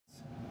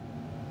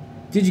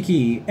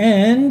DigiKey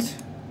and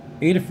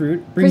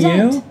Adafruit bring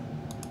Present. you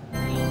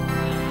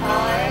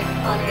Eye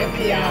on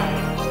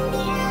NPI.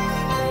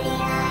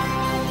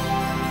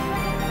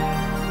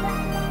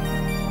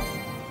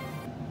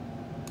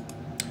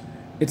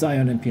 It's Eye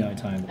on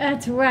NPI time.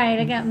 That's right.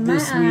 I got my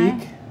This eye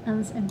week. on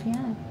this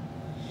NPI.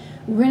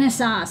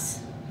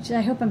 Renesas, which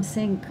I hope I'm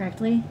saying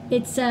correctly.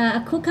 It's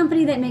a cool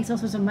company that makes all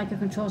sorts of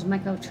microcontrollers,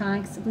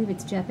 microelectronics. I believe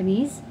it's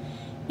Japanese.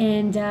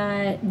 And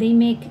they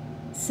make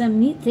some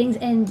neat things.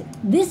 And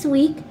this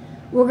week,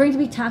 we're going to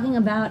be talking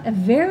about a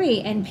very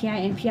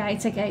NPI.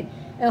 It's like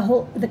a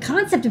whole, the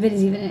concept of it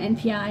is even an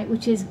NPI,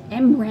 which is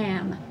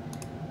MRAM.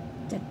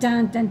 Dun,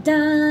 dun, dun,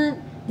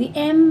 dun. The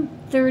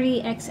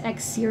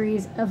M30XX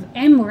series of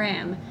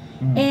MRAM.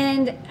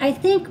 And I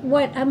think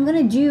what I'm going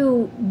to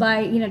do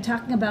by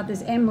talking about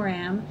this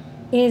MRAM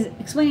is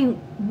explaining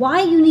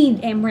why you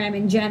need MRAM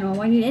in general,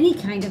 why you need any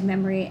kind of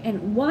memory,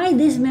 and why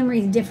this memory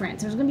is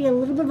different. So there's going to be a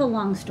little bit of a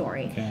long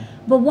story. Okay.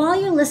 But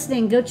while you're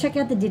listening, go check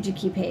out the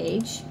DigiKey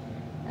page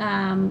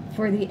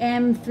for the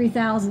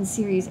M3000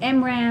 series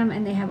MRAM,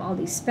 and they have all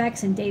these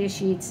specs and data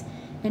sheets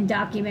and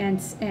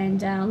documents,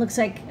 and looks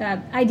like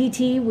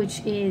IDT,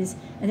 which is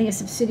I think a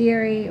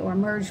subsidiary or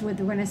merged with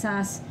the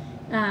Renesas,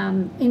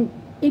 in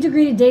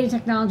Integrated Data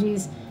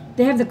Technologies.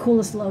 They have the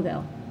coolest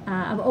logo.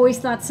 I've always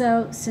thought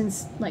so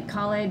since like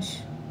college.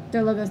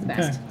 Their logo is the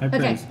best. High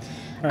praise.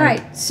 All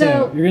right.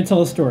 So you're gonna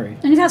tell a story.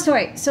 I'm gonna tell a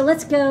story. So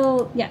let's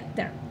go. Yeah,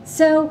 there.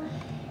 So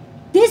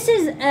this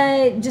is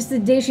just the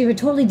data sheet of a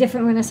totally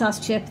different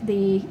Renesas chip,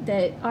 the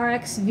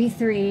RX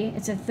V3.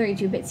 It's a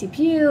 32-bit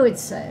CPU.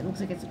 It looks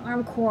like it's an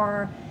ARM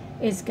core.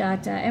 It's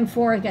got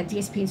M4. It's got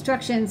DSP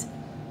instructions.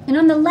 And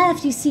on the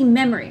left, you see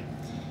memory.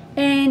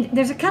 And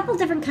there's a couple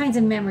different kinds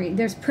of memory.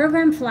 There's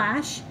program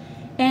flash,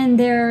 and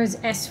there's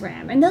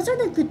SRAM. And those are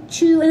the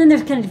two. And then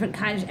there's kind of different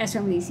kinds of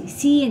SRAM with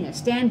ECC, and there's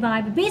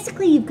standby. But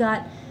basically, you've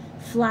got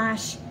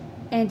flash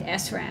and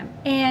SRAM.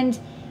 And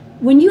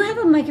when you have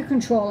a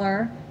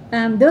microcontroller,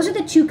 those are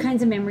the two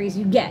kinds of memories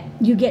you get.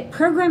 You get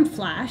program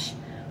flash,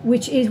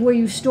 which is where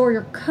you store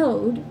your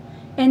code,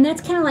 and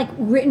that's kind of like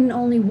written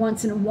only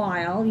once in a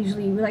while.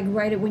 Usually you like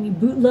write it when you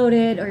bootload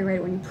it, or you write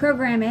it when you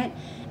program it.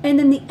 And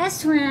then the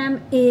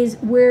SRAM is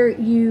where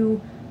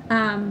you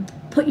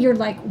put your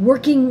like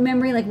working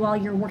memory, like while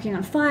you're working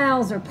on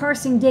files or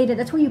parsing data.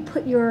 That's where you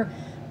put your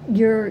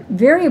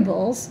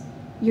variables,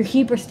 your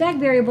heap or stack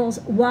variables,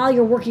 while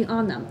you're working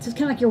on them. So it's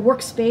kind of like your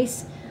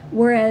workspace,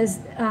 whereas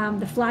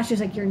the flash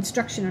is like your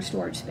instruction or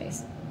storage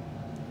space.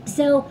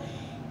 So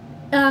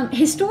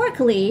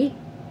historically,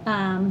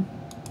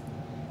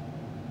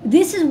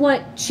 this is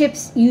what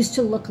chips used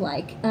to look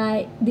like.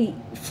 The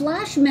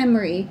flash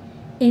memory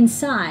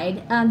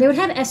inside, they would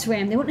have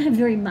SRAM. They wouldn't have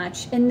very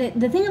much. And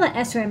the thing about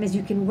SRAM is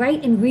you can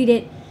write and read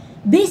it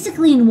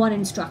basically in one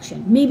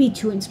instruction, maybe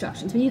two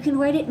instructions, but you can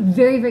write it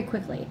very, very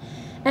quickly.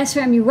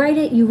 SRAM, you write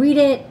it, you read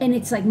it, and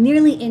it's like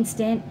nearly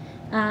instant.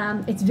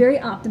 It's very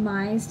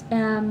optimized.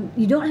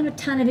 You don't have a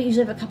ton of it,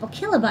 usually have a couple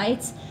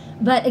kilobytes,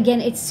 but again,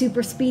 it's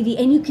super speedy,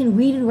 and you can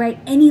read and write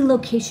any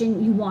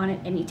location you want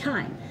at any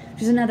time,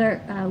 which is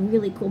another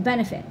really cool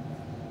benefit.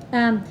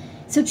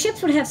 So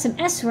chips would have some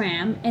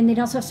SRAM, and they'd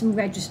also have some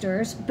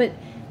registers, but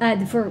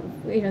for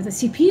the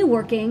CPU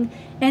working,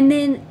 and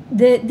then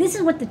this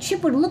is what the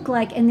chip would look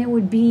like, and there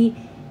would be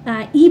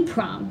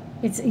EEPROM.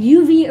 It's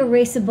UV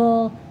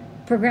erasable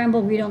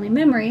programmable read-only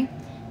memory.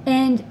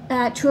 And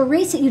to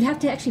erase it, you'd have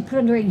to actually put it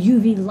under a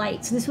UV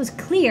light. So this was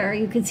clear.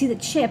 You could see the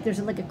chip.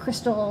 There's like a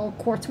crystal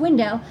quartz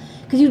window,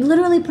 because you'd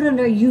literally put it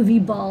under a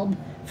UV bulb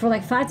for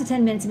like 5 to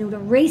 10 minutes, and it would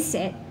erase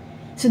it.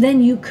 So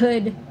then you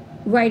could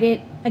write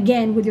it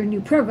again with your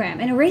new program.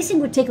 And erasing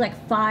would take like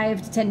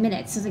 5 to 10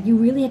 minutes. So it's like you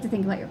really have to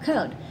think about your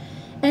code.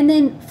 And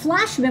then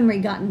flash memory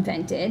got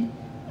invented,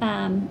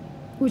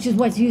 which is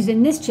what's used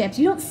in this chip.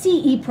 So you don't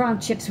see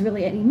EEPROM chips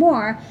really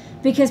anymore,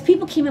 because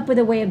people came up with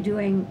a way of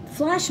doing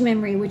flash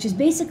memory, which is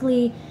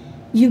basically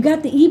you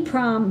got the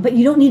EEPROM, but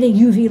you don't need a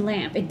UV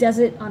lamp. It does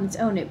it on its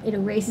own. It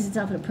erases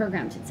itself and it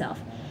programs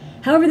itself.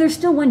 However, there's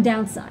still one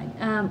downside.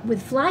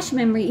 With flash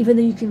memory, even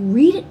though you can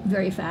read it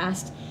very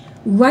fast,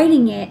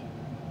 writing it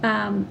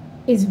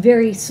is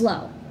very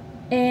slow,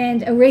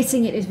 and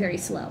erasing it is very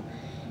slow.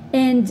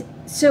 And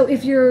so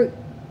if you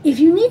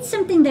need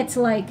something that's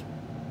like,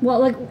 well,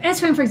 like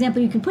SRAM, for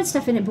example, you can put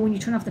stuff in it, but when you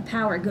turn off the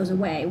power, it goes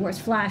away, whereas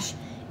flash,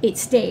 it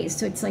stays,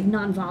 so it's like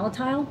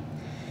non-volatile.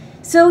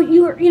 So if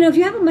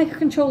you have a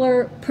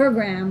microcontroller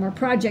program or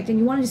project and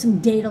you want to do some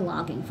data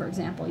logging, for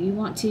example, you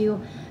want to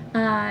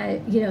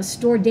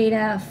store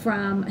data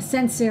from a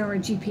sensor or a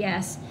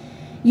GPS,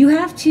 you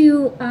have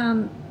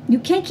to you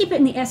can't keep it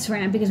in the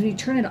SRAM, because when you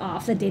turn it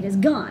off, the data is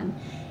gone.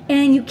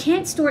 And you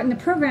can't store it in the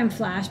program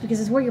flash, because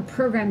it's where your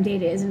program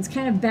data is, and it's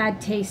kind of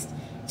bad taste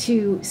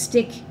to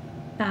stick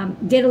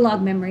data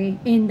log memory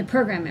in the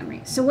program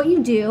memory. So what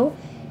you do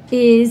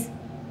is,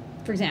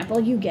 for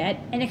example, you get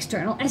an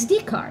external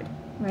SD card,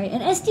 right?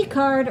 An SD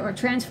card or a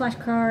transflash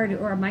card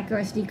or a micro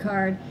SD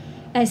card,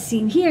 as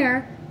seen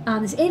here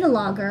on this ADA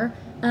logger.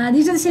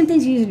 These are the same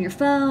things you use in your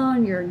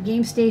phone, your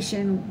game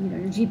station,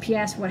 your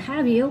GPS, what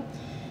have you.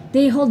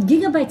 they hold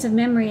gigabytes of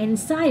memory, and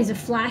inside is a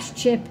flash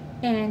chip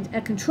and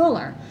a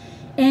controller.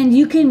 And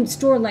you can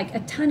store like a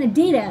ton of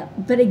data,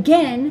 but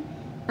again,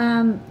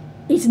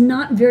 it's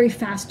not very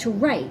fast to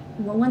write.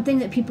 Well, one thing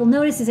that people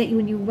notice is that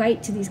when you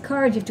write to these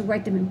cards, you have to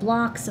write them in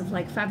blocks of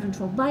like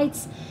 512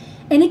 bytes.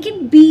 And it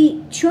can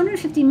be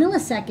 250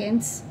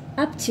 milliseconds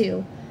up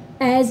to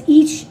as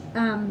each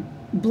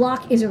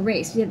block is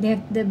erased. The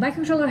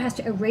microcontroller has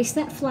to erase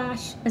that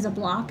flash as a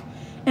block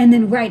and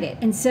then write it.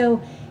 And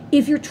so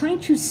if you're trying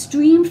to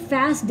stream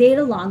fast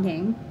data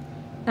logging,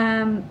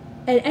 an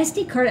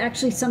SD card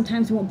actually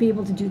sometimes won't be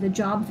able to do the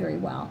job very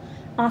well.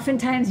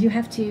 Oftentimes you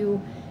have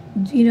to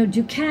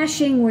do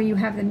caching where you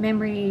have the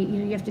memory,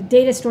 you have the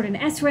data stored in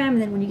SRAM,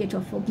 and then when you get to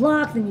a full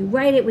block, then you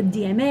write it with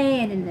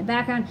DMA and in the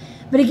background.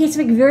 But it gets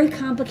like very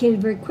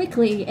complicated very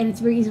quickly, and it's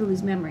very easy to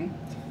lose memory,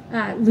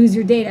 lose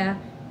your data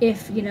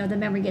if the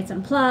memory gets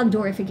unplugged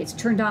or if it gets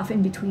turned off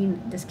in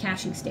between this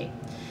caching state.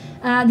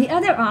 The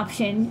other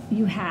option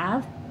you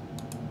have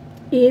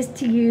is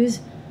to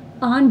use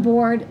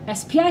onboard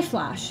SPI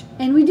flash,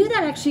 and we do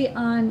that actually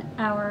on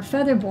our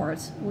Feather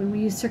boards when we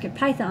use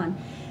CircuitPython,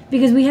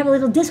 because we have a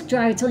little disk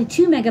drive. It's only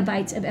 2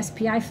 megabytes of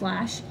SPI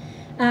flash.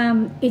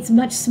 It's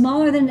much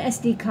smaller than an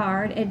SD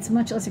card. It's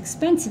much less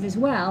expensive as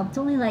well. It's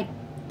only like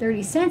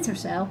 30 cents or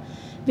so,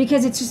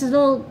 because it's just a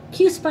little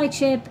QSPI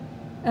chip,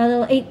 a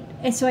little 8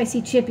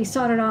 SOIC chip you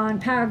soldered on,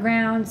 power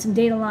ground, some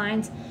data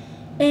lines.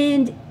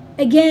 And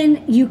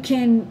again, you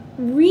can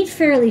read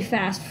fairly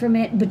fast from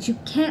it, but you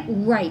can't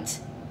write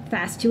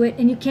fast to it,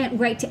 and you can't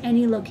write to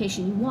any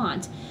location you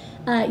want.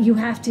 You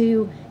have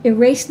to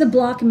erase the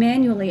block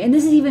manually, and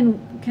this is even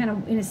kind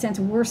of, in a sense,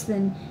 worse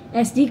than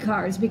SD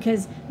cards,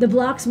 because the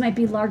blocks might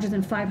be larger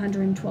than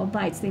 512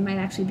 bytes. They might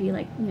actually be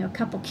like a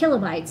couple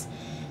kilobytes.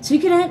 So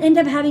you could end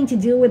up having to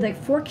deal with like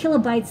 4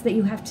 kilobytes that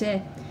you have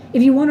to,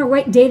 if you want to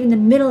write data in the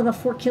middle of a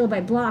 4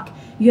 kilobyte block,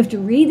 you have to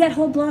read that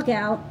whole block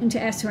out into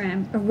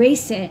SRAM,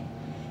 erase it,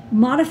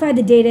 modify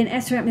the data in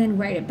SRAM, and then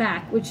write it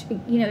back, which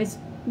is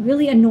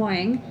really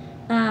annoying.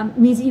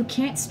 Means that you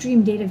can't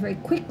stream data very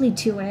quickly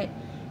to it.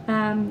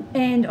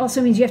 And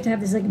also means you have to have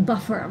this like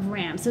buffer of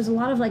RAM. So there's a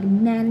lot of like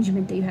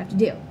management that you have to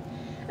do.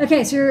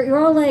 Okay, so you're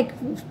all like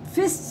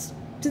fists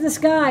to the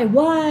sky.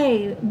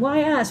 Why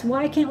us?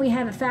 Why can't we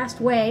have a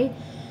fast way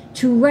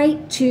to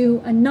write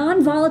to a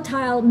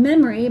non-volatile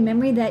memory, a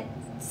memory that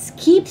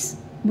keeps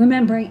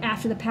remembering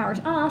after the power's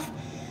off,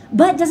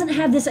 but doesn't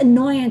have this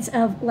annoyance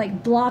of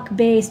like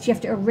block-based, you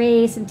have to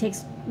erase and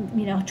takes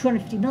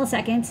 250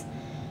 milliseconds.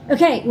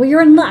 Okay, well,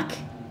 you're in luck,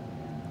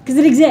 because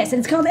it exists, and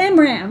it's called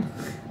MRAM.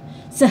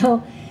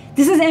 So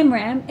this is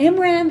MRAM.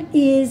 MRAM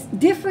is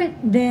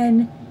different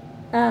than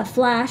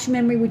flash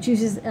memory, which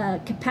uses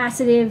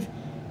capacitive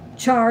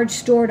charge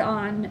stored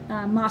on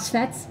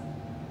MOSFETs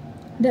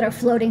that are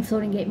floating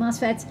gate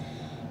MOSFETs.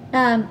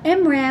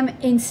 MRAM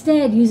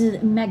instead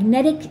uses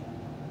magnetic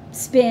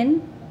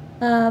spin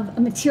of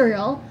a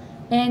material,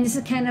 and this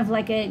is kind of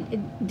like a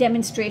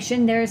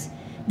demonstration. There's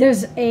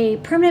a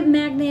permanent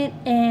magnet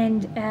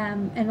and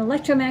an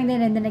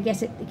electromagnet, and then I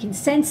guess it can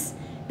sense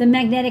the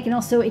magnetic, and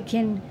also it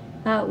can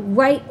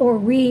write or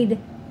read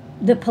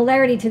the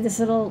polarity to this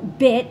little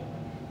bit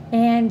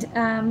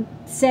and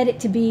set it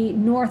to be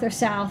north or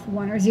south,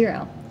 1 or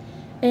 0.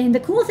 And the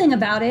cool thing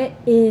about it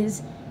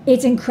is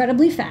it's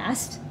incredibly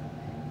fast.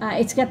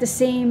 It's got the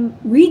same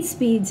read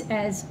speeds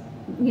as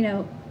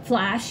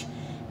flash,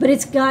 but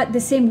it's got the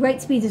same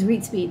write speeds as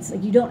read speeds.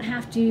 Like, you don't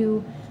have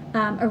to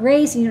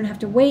erase, and you don't have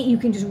to wait. You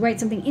can just write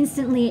something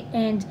instantly,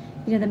 and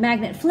the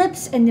magnet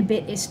flips and the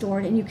bit is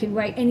stored, and you can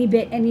write any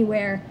bit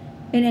anywhere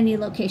in any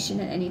location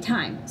at any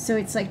time. So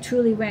it's like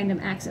truly random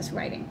access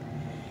writing.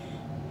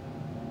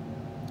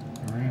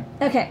 All right.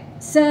 Okay,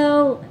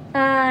 so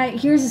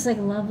here's this like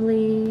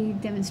lovely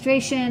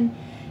demonstration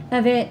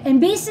of it,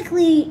 and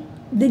basically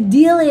the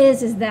deal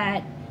is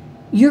that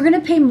you're going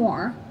to pay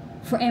more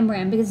for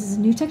MRAM because it's a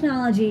new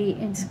technology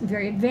and it's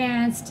very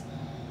advanced,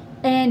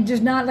 and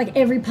there's not like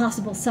every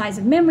possible size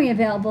of memory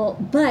available.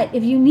 But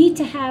if you need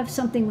to have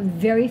something with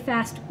very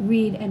fast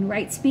read and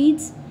write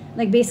speeds,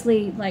 like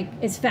basically like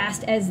as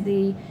fast as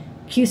the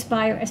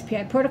QSPI or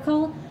SPI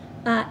protocol,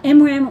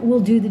 MRAM will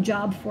do the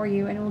job for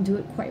you, and it will do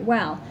it quite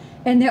well.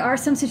 And there are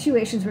some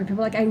situations where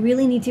people are like, I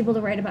really need to be able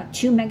to write about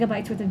 2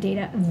 megabytes worth of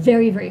data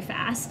very, very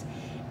fast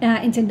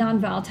into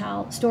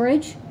non-volatile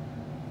storage.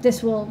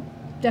 This will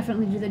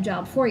definitely do the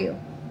job for you.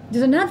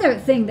 There's another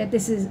thing that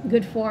this is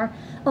good for,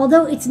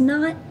 although it's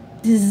not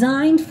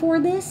designed for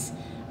this.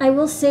 I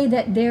will say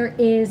that there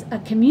is a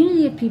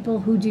community of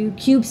people who do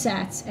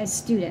CubeSats as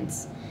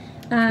students.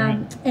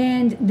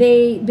 And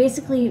they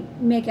basically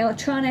make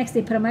electronics,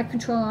 they put a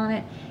microcontroller on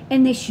it,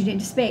 and they shoot it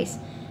into space.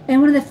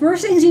 And one of the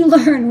first things you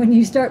learn when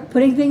you start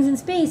putting things in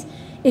space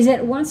is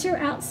that once you're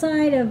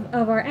outside of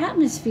our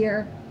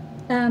atmosphere,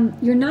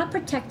 you're not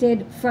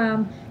protected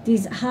from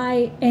these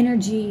high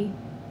energy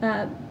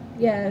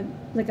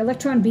like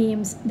electron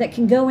beams that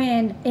can go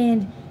in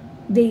and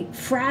they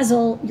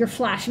frazzle your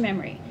flash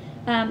memory.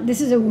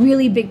 This is a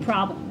really big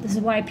problem. This is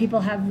why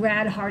people have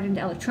rad hardened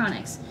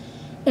electronics.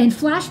 And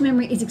flash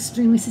memory is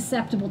extremely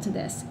susceptible to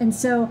this. And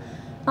so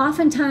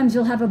oftentimes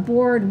you'll have a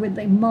board with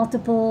like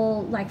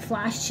multiple like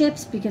flash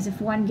chips, because if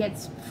one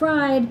gets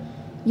fried,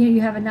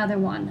 you have another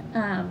one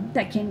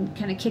that can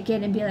kind of kick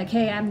in and be like,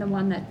 hey, I'm the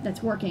one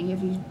that's working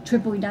if you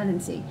triple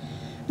redundancy.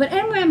 But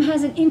MRAM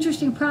has an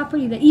interesting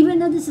property that even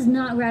though this is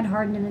not rad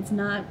hardened and it's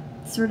not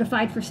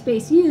certified for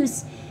space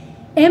use,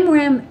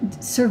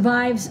 MRAM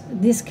survives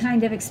this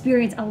kind of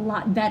experience a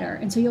lot better.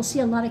 And so you'll see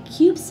a lot of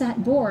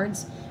CubeSat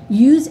boards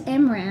use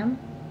MRAM,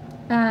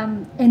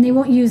 and they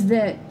won't use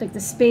the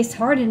space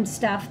hardened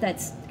stuff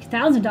that's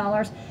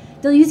 $1,000.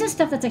 They'll use this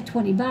stuff that's like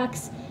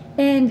 $20.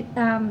 And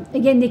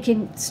again, they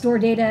can store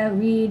data,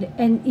 read,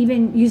 and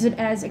even use it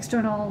as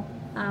external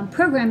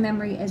program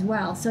memory as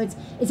well. So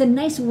it's a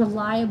nice,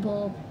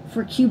 reliable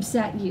for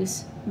CubeSat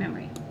use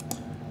memory.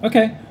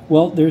 Okay.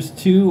 Well, there's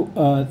two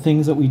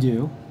things that we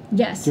do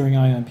Yes. during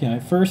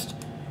IONPI. First,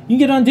 you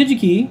get on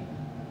DigiKey.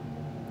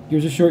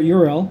 Here's a short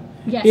URL.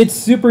 Yes. It's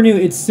super new.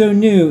 It's so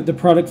new. The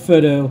product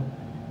photo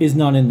is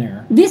not in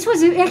there. This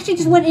was it actually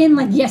just went in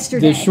like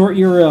yesterday. The short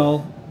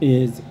URL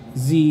is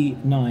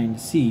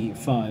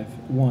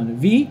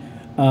Z9C51V.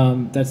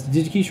 That's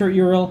the DigiKey short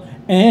URL.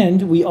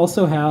 And we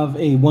also have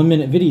a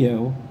 1-minute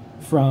video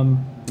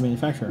from the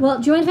manufacturer. Well,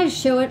 do you want to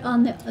show it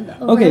on the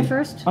overhead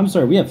first? I'm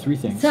sorry. We have 3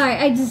 things. Sorry,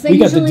 We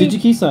got the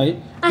DigiKey site.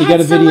 I got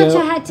had a so video, much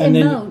I had to and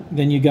emote.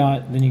 then you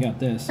got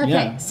this. Okay,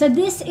 Yeah. so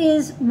this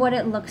is what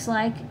it looks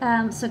like.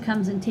 So it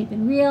comes in tape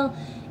and reel.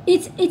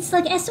 It's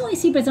like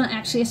SOIC, but it's not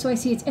actually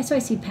SOIC. It's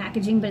SOIC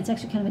packaging, but it's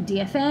actually kind of a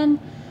DFN.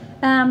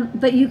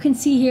 But you can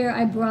see here,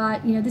 I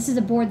brought, this is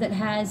a board that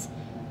has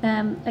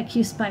a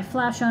QSPI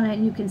flash on it,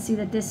 and you can see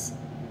that this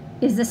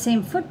is the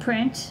same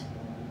footprint.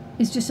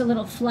 It's just a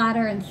little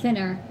flatter and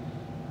thinner.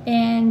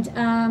 And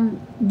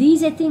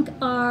these, I think,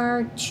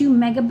 are 2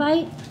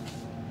 megabyte.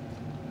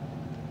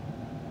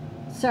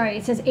 Sorry,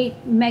 it says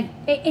 8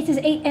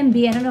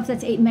 MB. I don't know if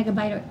that's 8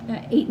 megabyte or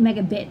 8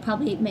 megabit,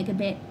 probably 8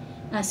 megabit.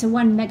 So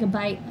 1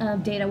 megabyte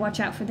of data, watch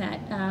out for that.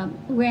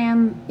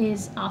 RAM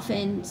is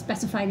often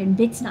specified in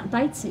bits, not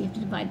bytes, so you have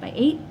to divide by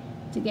 8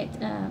 to get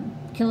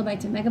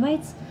kilobytes and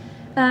megabytes.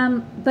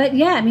 But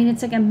yeah, I mean,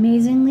 it's like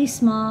amazingly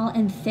small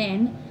and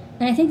thin.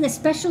 And I think that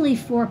especially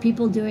for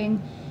people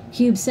doing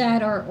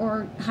CubeSat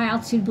or high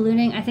altitude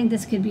ballooning, I think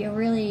this could be a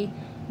really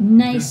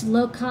nice,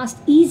 low cost,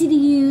 easy to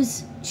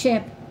use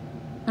chip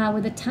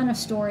with a ton of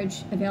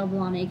storage available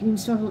on it. You can even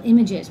store little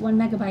images. 1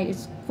 megabyte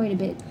is quite a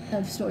bit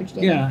of storage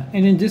data. Yeah,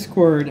 and in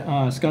Discord,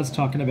 Scott's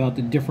talking about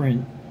the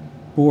different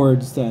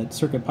boards that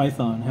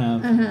CircuitPython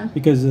have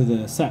because of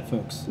the SAT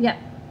folks. Yep.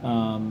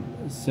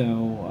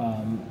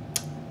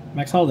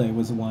 Max Holiday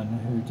was the one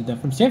who did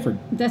that from Stanford.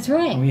 That's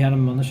right. And we had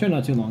him on the show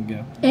not too long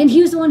ago. And he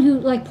was the one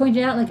who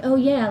pointed out oh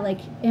yeah,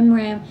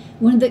 MRAM,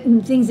 one of the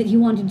things that he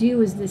wanted to do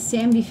was the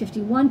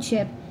SAMD51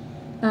 chip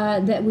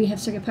that we have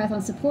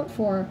CircuitPython support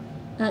for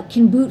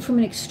can boot from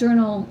an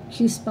external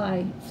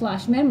QSPI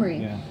flash memory.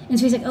 Yeah. And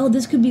so he's like, oh,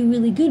 this could be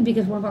really good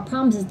because one of our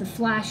problems is the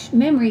flash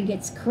memory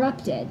gets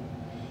corrupted.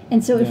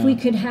 And so if we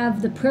could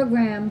have the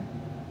program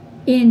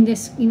in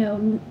this,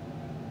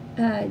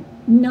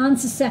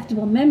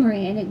 non-susceptible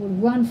memory and it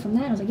would run from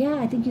that, I was like, yeah,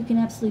 I think you can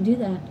absolutely do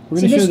that. We're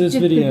going to show this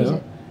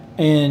video.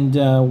 And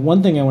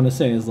one thing I want to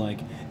say is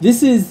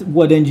this is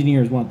what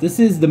engineers want. This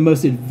is the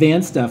most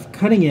advanced stuff,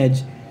 cutting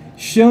edge,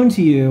 shown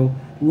to you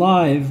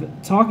live,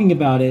 talking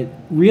about it,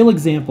 real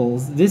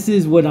examples. This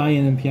is what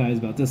INMPI is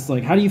about. This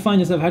how do you find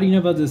yourself? How do you know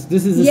about this?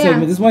 This is the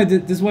segment. This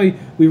is why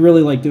we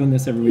really like doing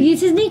this every week. It's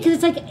just neat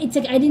because it's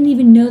like I didn't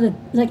even know that.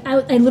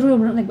 I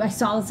literally I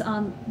saw this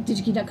on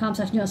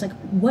digikey.com/news. I was like,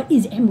 what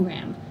is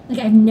MRAM?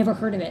 I've never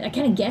heard of it. I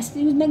kind of guessed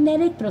it was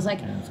magnetic, but I was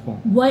like, that's cool.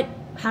 What?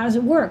 How does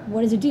it work?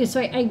 What does it do? So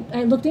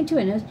I looked into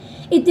it.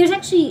 And there's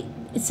actually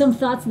some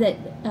thoughts that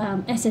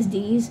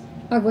SSDs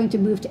are going to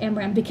move to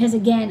MRAM because,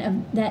 again,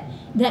 of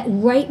that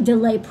write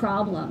delay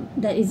problem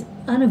that is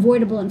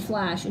unavoidable in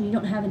Flash, and you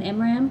don't have an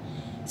MRAM.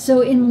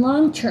 So in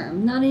long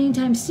term, not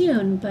anytime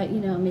soon, but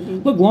maybe.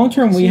 Look, long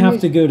term we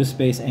have to go to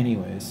space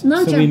anyways,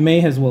 so we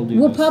may as well do.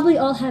 We'll this. probably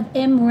all have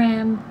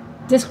MRAM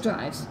disk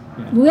drives.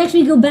 Yeah. We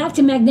actually go back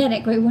to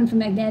magnetic, right? We went from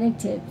magnetic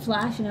to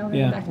Flash, and now we're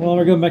going back to well,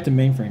 we're going back to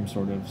mainframe,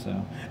 sort of.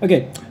 So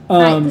okay.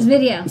 All right, this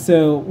video.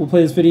 So we'll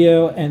play this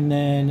video, and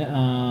then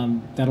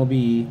that'll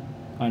be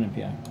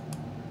INMPI.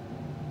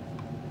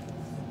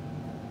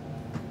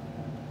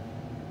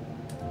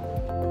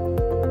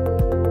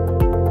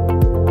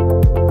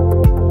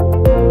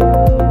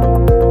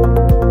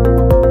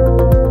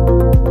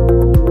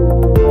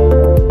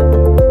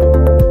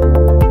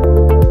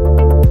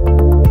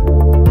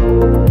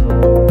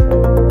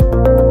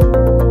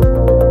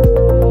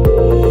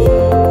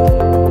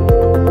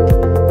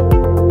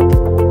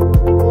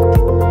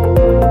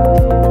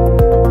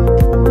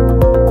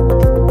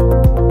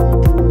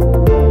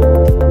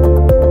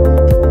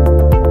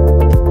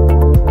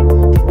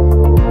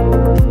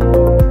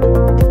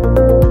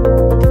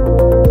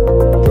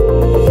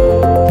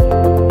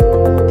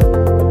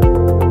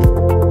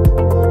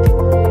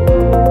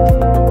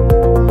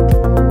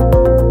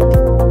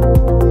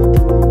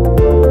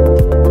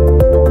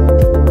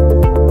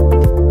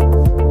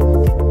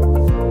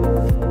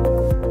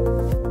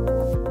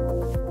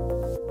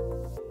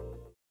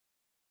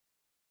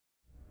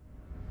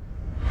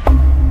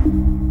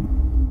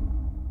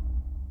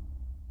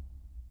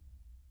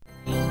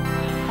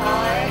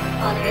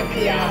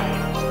 the hour.